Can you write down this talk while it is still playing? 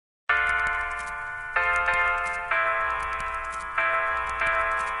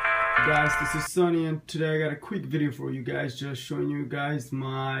guys, this is Sunny, and today I got a quick video for you guys, just showing you guys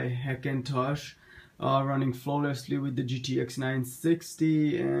my Hackintosh running flawlessly with the GTX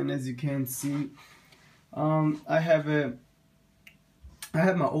 960. And as you can see, I have my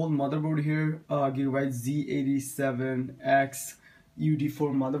old motherboard here, Gigabyte Z87X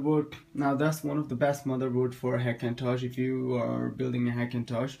UD4 motherboard. Now that's one of the best motherboard for Hackintosh. If you are building a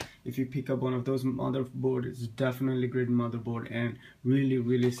Hackintosh, if you pick up one of those motherboard, it's definitely a great motherboard and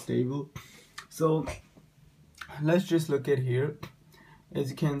really stable. So let's just look at here. As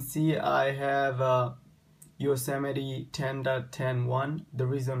you can see, I have Yosemite 10.10. The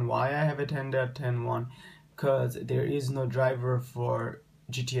reason why I have a 10.10 because there is no driver for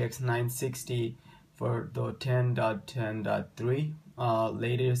GTX 960 for the 10.10.3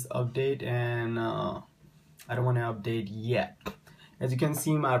 latest update, and I don't want to update yet. As you can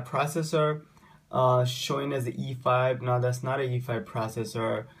see, my processor showing as the E5. Now that's not a E5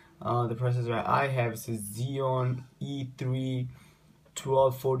 processor. The processor I have is a Xeon E3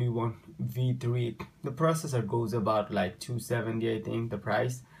 1241 V3. The processor goes about like $270, I think, the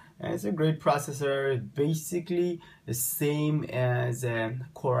price. And it's a great processor. It's basically the same as a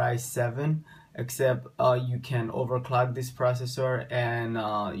Core i7, except you can overclock this processor and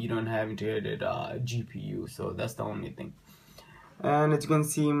you don't have integrated GPU. So that's the only thing. And as you can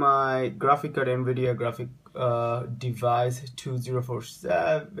see, my graphic card, NVIDIA graphic device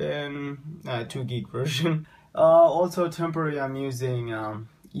 2047 2 gig version. Also temporary, I'm using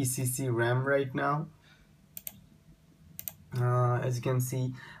ECC RAM right now. As you can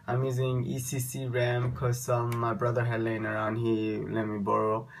see, I'm using ECC RAM because my brother had laying around, he let me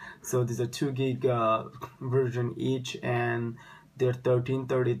borrow. So there's a 2 gig version each, and they're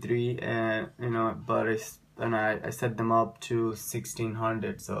 1333, and but I set them up to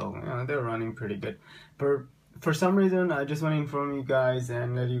 1600, so they're running pretty good. But for some reason, I just want to inform you guys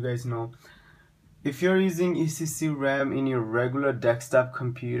and let you guys know, if you're using ECC RAM in your regular desktop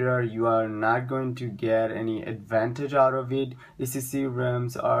computer, you are not going to get any advantage out of it. ECC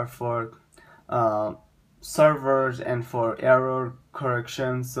RAMs are for servers and for error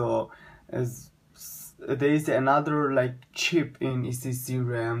correction. So there is another like chip in ECC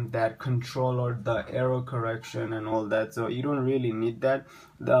RAM that controls the error correction and all that. So you don't really need that.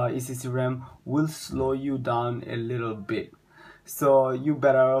 The ECC RAM will slow you down a little bit. So you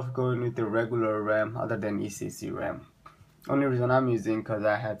better off going with the regular RAM other than ECC RAM. Only reason I'm using because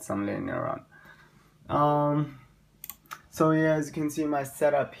I had some laying around. So yeah, as you can see my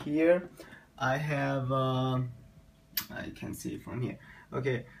setup here, I have I can see it from here.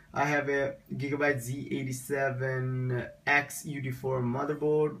 Okay, I have a Gigabyte Z87X UD4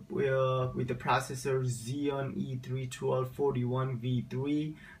 motherboard with the processor Xeon E3 1241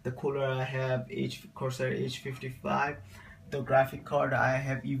 V3. The cooler I have Corsair H55. The graphic card I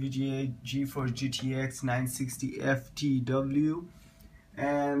have EVGA GeForce GTX 960 FTW,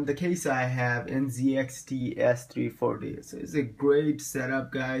 and the case I have NZXT S340. So it's a great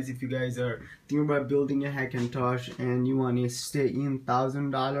setup, guys. If you guys are thinking about building a Hackintosh and you want to stay in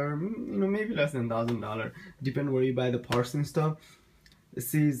 $1,000, maybe less than $1,000, depending where you buy the parts and stuff.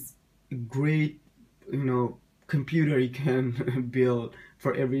 This is a great, computer you can build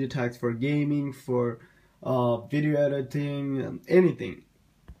for everyday tasks, for gaming, for video editing, anything.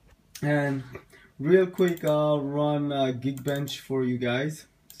 And real quick, I'll run Geekbench for you guys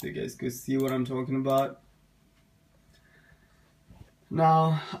so you guys can see what I'm talking about.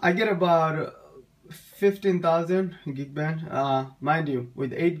 Now I get about 15,000 Geekbench. Mind you,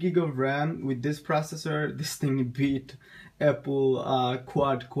 with 8 gig of RAM with this processor, this thing beat Apple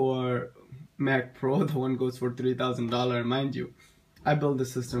quad core Mac Pro. The one goes for $3,000. Mind you, I built the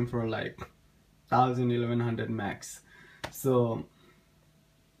system for like 1100 max. So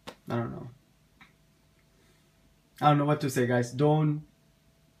I don't know what to say, guys. Don't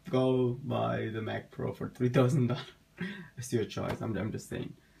go buy the Mac Pro for $3,000. It's your choice. I'm just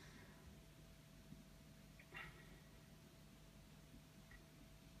saying.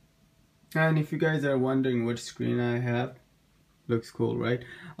 And if you guys are wondering what screen I have, looks cool, right?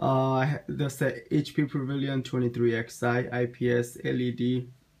 That's the HP Pavilion 23XI IPS LED,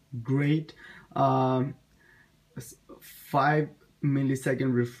 great. 5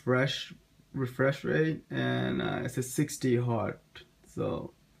 millisecond refresh rate, and it's a 60 Hz.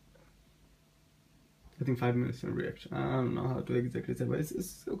 So I think 5 millisecond reaction. I don't know how to exactly say, but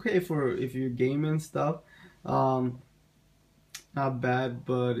it's okay for if you game and stuff. Not bad,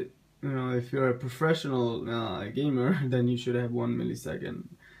 but if you're a professional gamer, then you should have 1 millisecond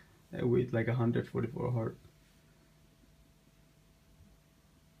with like 144 Hz.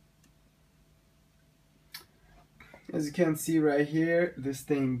 as you can see right here, this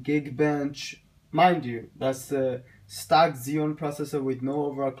thing Geekbench, mind you, that's a stock Xeon processor with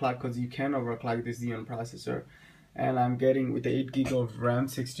no overclock, because you can overclock this Xeon processor. And I'm getting with the 8 gig of RAM,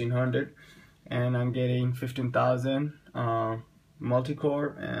 1600, and I'm getting 15,000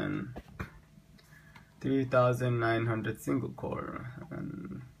 multi-core and 3,900 single core.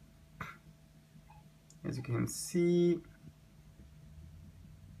 And as you can see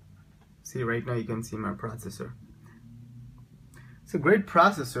right now, you can see my processor. It's a great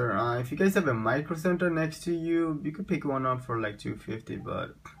processor. If you guys have a micro center next to you, you could pick one up for like 250,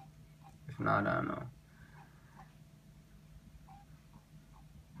 but if not, I don't know.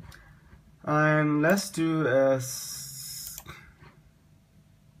 And let's do a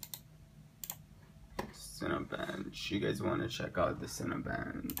Cinebench. You guys want to check out the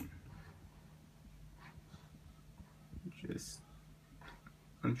Cinebench?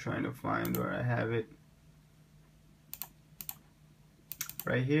 I'm trying to find where I have it.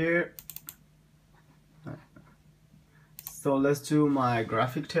 Right here. So let's do my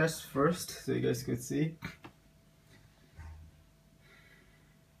graphic test first, so you guys could see.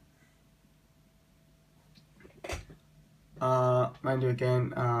 Mind you,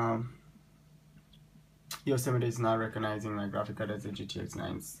 again, Yosemite is not recognizing my graphic card as a GTX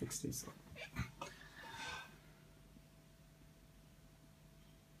 960. So.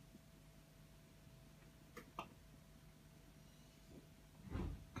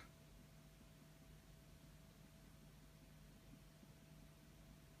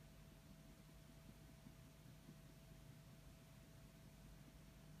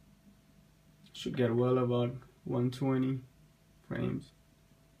 Should get well about 120 frames.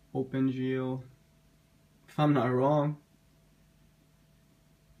 OpenGL, if I'm not wrong.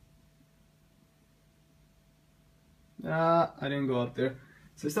 I didn't go up there.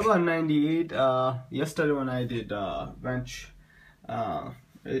 So it's about 98. Yesterday when I did bench,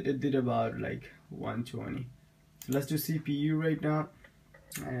 it did about like 120. So let's do CPU right now,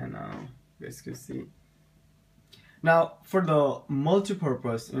 and you guys can see. Now for the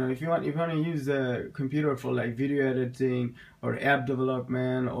multi-purpose, if you want to use the computer for like video editing or app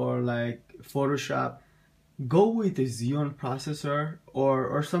development or like Photoshop, go with a Xeon processor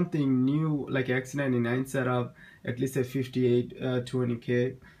or something new like X99 setup, at least a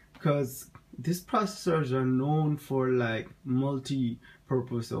 5820K, because these processors are known for like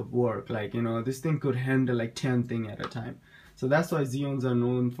multi-purpose of work. Like, this thing could handle like 10 things at a time. So that's why Xeons are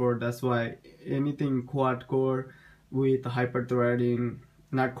known for. That's why anything quad core with hyper-threading,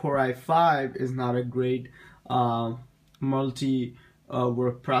 not Core i5, is not a great multi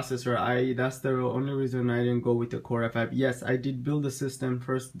work processor. That's the only reason I didn't go with the Core i5. Yes, I did build the system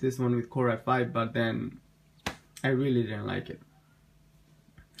first, this one with Core i5, but then I really didn't like it.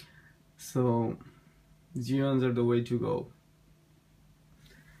 So Xeons are the way to go.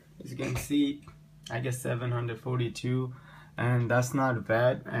 As you can see, I get 742, and that's not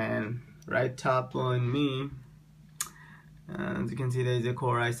bad. And right top on me, as you can see, there is a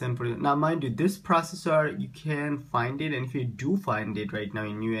Core i7. Now mind you, this processor, you can find it, and if you do find it right now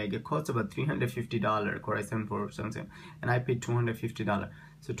in Newegg, it costs about $350, Core i7 for something, and I paid $250.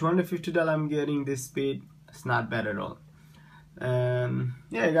 So $250 I'm getting this speed. It's not bad at all. And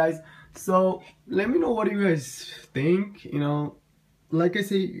yeah guys, so let me know what you guys think. Like I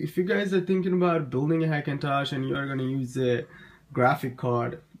say, if you guys are thinking about building a Hackintosh and you are going to use a graphic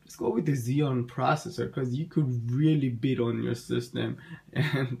card, just go with the Xeon processor, because you could really beat on your system.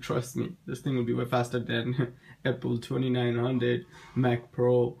 And trust me, this thing will be way faster than Apple 2900, Mac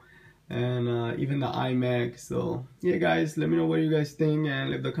Pro, and even the iMac. So yeah guys, let me know what you guys think,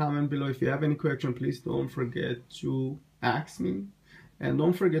 and leave the comment below. If you have any question, please don't forget to ask me, and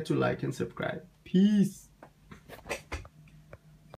don't forget to like and subscribe. Peace.